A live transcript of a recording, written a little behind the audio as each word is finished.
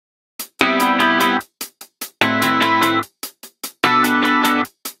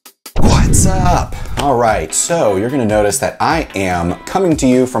All right, so you're gonna notice that I am coming to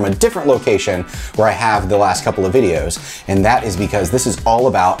you from a different location where I have the last couple of videos, and that is because this is all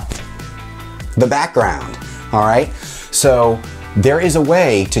about the background, all right? So there is a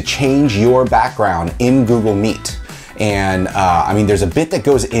way to change your background in Google Meet. And I mean, there's a bit that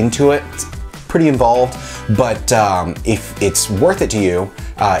goes into it. It's pretty involved, but if it's worth it to you,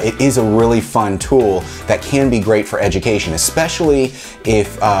 it is a really fun tool that can be great for education, especially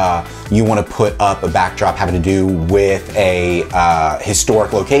if you want to put up a backdrop having to do with a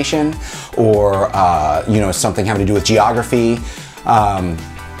historic location or you know, something having to do with geography.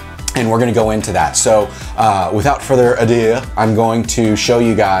 And we're going to go into that. So without further ado, I'm going to show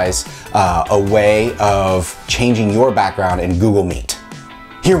you guys a way of changing your background in Google Meet.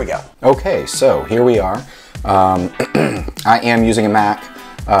 Here we go. Okay, so here we are. I am using a Mac.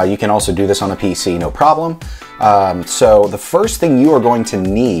 You can also do this on a PC, no problem. So the first thing you are going to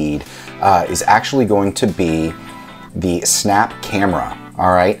need is actually going to be the Snap Camera,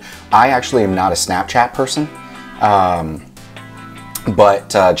 all right? I actually am not a Snapchat person,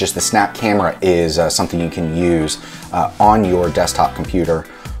 but just the Snap Camera is something you can use on your desktop computer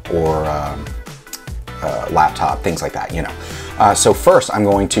or laptop, things like that, you know. So first I'm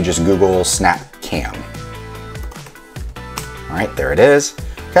going to just Google SnapCam. All right, there it is.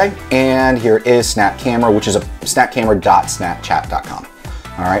 Okay, and here is Snap Camera, which is a snapcamera.snapchat.com.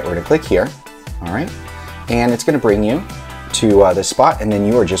 All right, we're gonna click here. All right, and it's gonna bring you to this spot, and then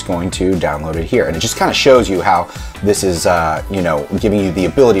you are just going to download it here. And it just kind of shows you how this is, you know, giving you the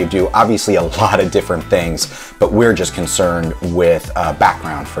ability to do obviously a lot of different things, but we're just concerned with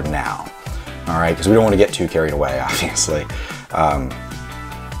background for now. All right, because we don't want to get too carried away, obviously.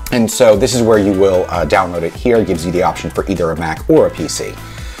 And so this is where you will download it here. It gives you the option for either a Mac or a PC.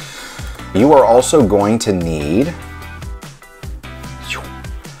 You are also going to need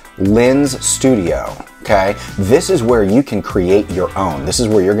Lens Studio, okay? This is where you can create your own. This is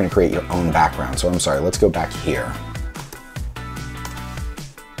where you're gonna create your own background. So I'm sorry, let's go back here.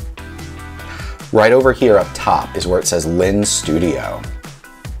 Right over here up top is where it says Lens Studio,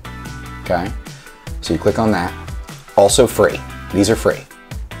 okay? So you click on that. Also free, these are free,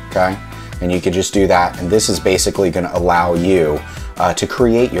 okay? And you can just do that, and this is basically gonna allow you to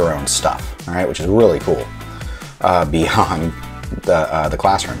create your own stuff, all right, which is really cool beyond the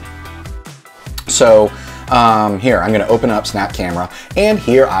classroom. So here, I'm gonna open up Snap Camera, and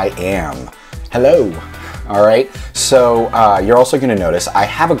here I am. Hello, all right? So you're also gonna notice I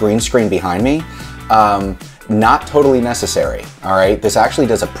have a green screen behind me. Not totally necessary, all right? This actually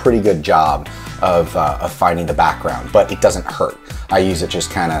does a pretty good job of finding the background, but it doesn't hurt. I use it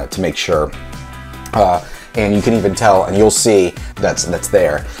just kind of to make sure. And you can even tell, and you'll see that's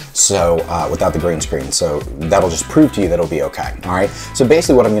there. So without the green screen, so that'll just prove to you that it'll be okay. All right. So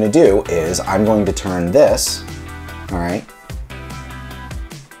basically, what I'm going to do is I'm going to turn this, all right,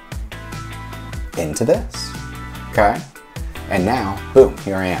 into this. Okay. And now, boom,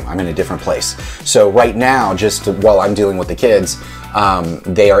 here I am. I'm in a different place. So right now, just while I'm dealing with the kids,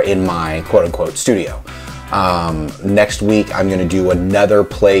 they are in my quote-unquote studio. Next week, I'm going to do another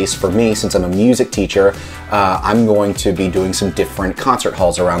place for me. Since I'm a music teacher, I'm going to be doing some different concert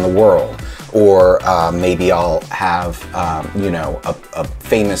halls around the world. Or maybe I'll have, you know, a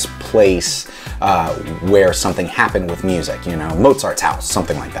famous place where something happened with music, you know, Mozart's house,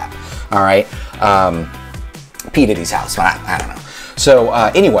 something like that. All right. P. Diddy's house, I don't know. So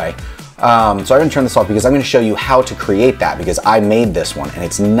anyway, so I'm going to turn this off because I'm going to show you how to create that, because I made this one and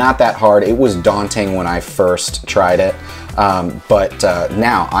it's not that hard. It was daunting when I first tried it, but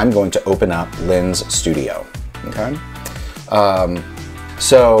now I'm going to open up Lens Studio. Okay.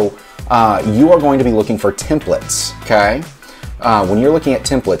 So you are going to be looking for templates. Okay. When you're looking at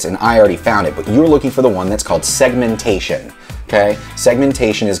templates, and I already found it, but you're looking for the one that's called segmentation. Okay,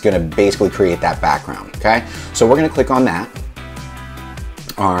 segmentation is going to basically create that background. Okay, so we're going to click on that.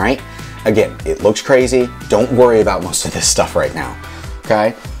 All right, again, it looks crazy. Don't worry about most of this stuff right now.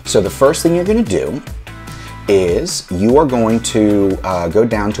 Okay, so the first thing you're going to do is you are going to go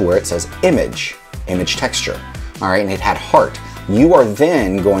down to where it says image texture. All right, and it had heart. You are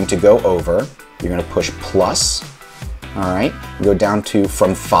then going to go over, you're going to push plus. All right, go down to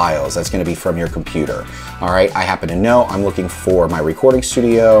from files. That's going to be from your computer. All right, I happen to know I'm looking for my recording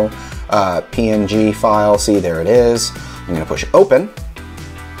studio PNG file. See, there it is. I'm going to push open.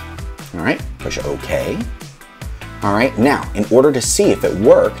 All right, push OK. All right, now in order to see if it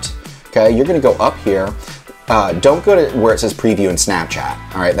worked, okay, you're going to go up here. Don't go to where it says preview in Snapchat.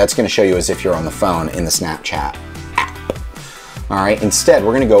 All right, that's going to show you as if you're on the phone in the Snapchat app. All right, instead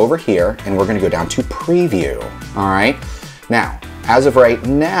we're going to go over here and we're going to go down to preview. All right, now as of right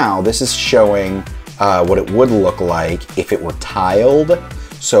now, this is showing what it would look like if it were tiled.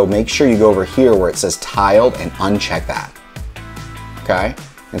 So make sure you go over here where it says tiled and uncheck that. Okay,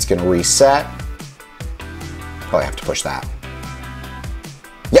 it's gonna reset. Probably have to push that.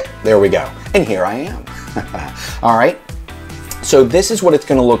 Yep, there we go. And here I am. All right, so this is what it's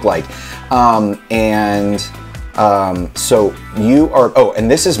gonna look like. So you are, oh, and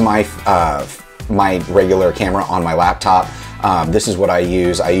this is my, my regular camera on my laptop. This is what I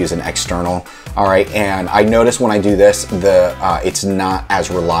use. I use an external. All right, and I notice when I do this, it's not as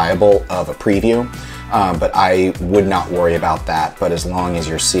reliable of a preview, but I would not worry about that. But as long as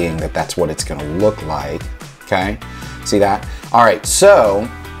you're seeing that that's what it's gonna look like, okay? See that? All right, so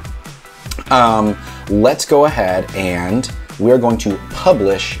let's go ahead and we're going to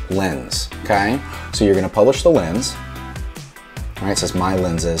publish lens, okay? So you're gonna publish the lens. All right, it says my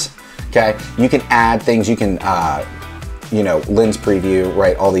lenses, okay? You can add things, you can, you know, lens preview,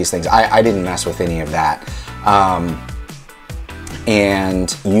 right? All these things. I didn't mess with any of that.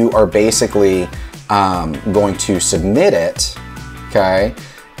 And you are basically going to submit it, okay?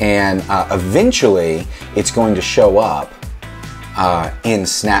 And eventually it's going to show up in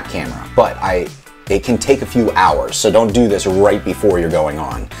SnapCam, but it can take a few hours. So don't do this right before you're going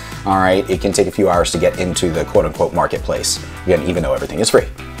on. All right, it can take a few hours to get into the quote unquote marketplace. Again, even though everything is free.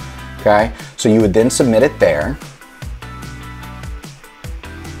 Okay, so you would then submit it there.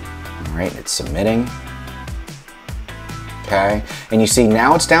 All right, it's submitting. Okay, and you see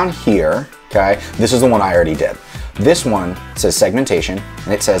now it's down here. Okay, this is the one I already did. This one says segmentation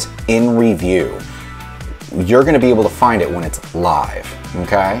and it says in review. You're gonna be able to find it when it's live,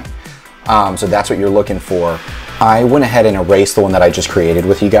 okay? So that's what you're looking for. I went ahead and erased the one that I just created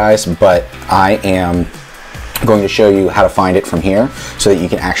with you guys, but I am going to show you how to find it from here so that you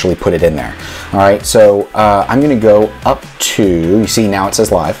can actually put it in there. All right, so I'm gonna go up to, you see now it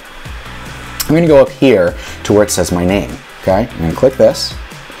says live. I'm gonna go up here to where it says my name, okay? I'm gonna click this,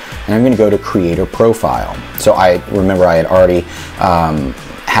 and I'm gonna go to creator profile. So I remember I had already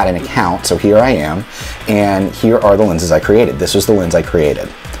had an account, so here I am, and here are the lenses I created. This was the lens I created,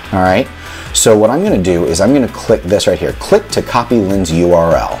 all right? So what I'm gonna do is I'm gonna click this right here. Click to copy lens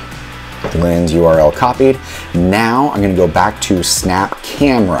URL. Lens URL copied. Now I'm gonna go back to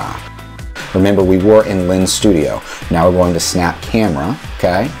SnapCam. Remember, we were in Lens Studio. Now we're going to SnapCam,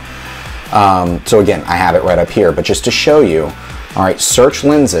 okay? So again, I have it right up here, but just to show you, all right, search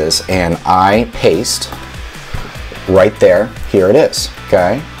lenses, and I paste right there. Here it is,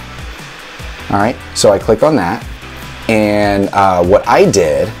 okay? All right, so I click on that, and what I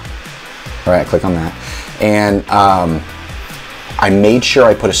did, all right, I click on that, and I made sure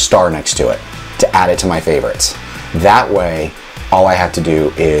I put a star next to it to add it to my favorites. That way, all I have to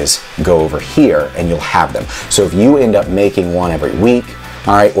do is go over here and you'll have them. So if you end up making one every week,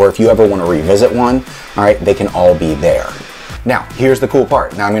 all right, or if you ever want to revisit one, all right, they can all be there. Now, here's the cool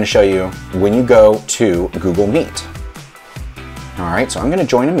part. Now I'm going to show you when you go to Google Meet. All right, so I'm going to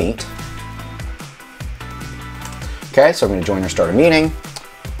join a meet. Okay, so I'm going to join or start a meeting.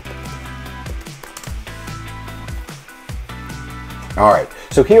 All right,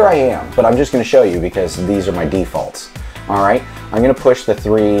 so here I am, but I'm just going to show you because these are my defaults. All right, I'm going to push the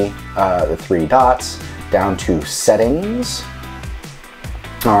three dots down to settings.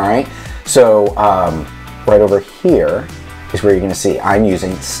 All right, so right over here is where you're going to see I'm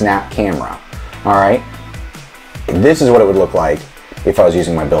using SnapCam. All right, this is what it would look like if I was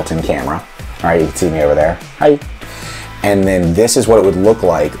using my built-in camera. All right, you can see me over there. Hi. And then this is what it would look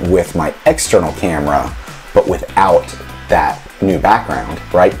like with my external camera, but without that new background,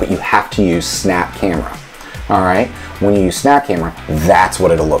 right? But you have to use SnapCam. All right, when you use SnapCam, that's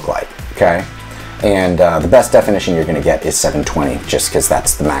what it'll look like, okay? And the best definition you're gonna get is 720, just because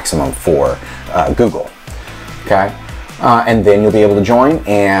that's the maximum for Google, okay? And then you'll be able to join,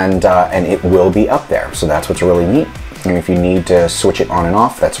 and it will be up there. So that's what's really neat. And if you need to switch it on and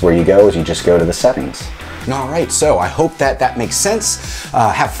off, that's where you go, is you just go to the settings. All right, so I hope that makes sense.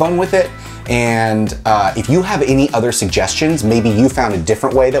 Have fun with it. And if you have any other suggestions, maybe you found a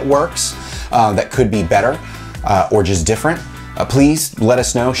different way that works, that could be better or just different, please let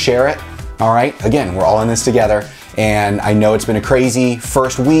us know, share it. All right, again, we're all in this together, and I know it's been a crazy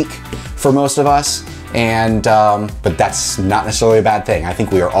first week for most of us, and but that's not necessarily a bad thing. I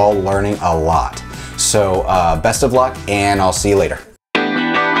think we are all learning a lot. So best of luck, and I'll see you later.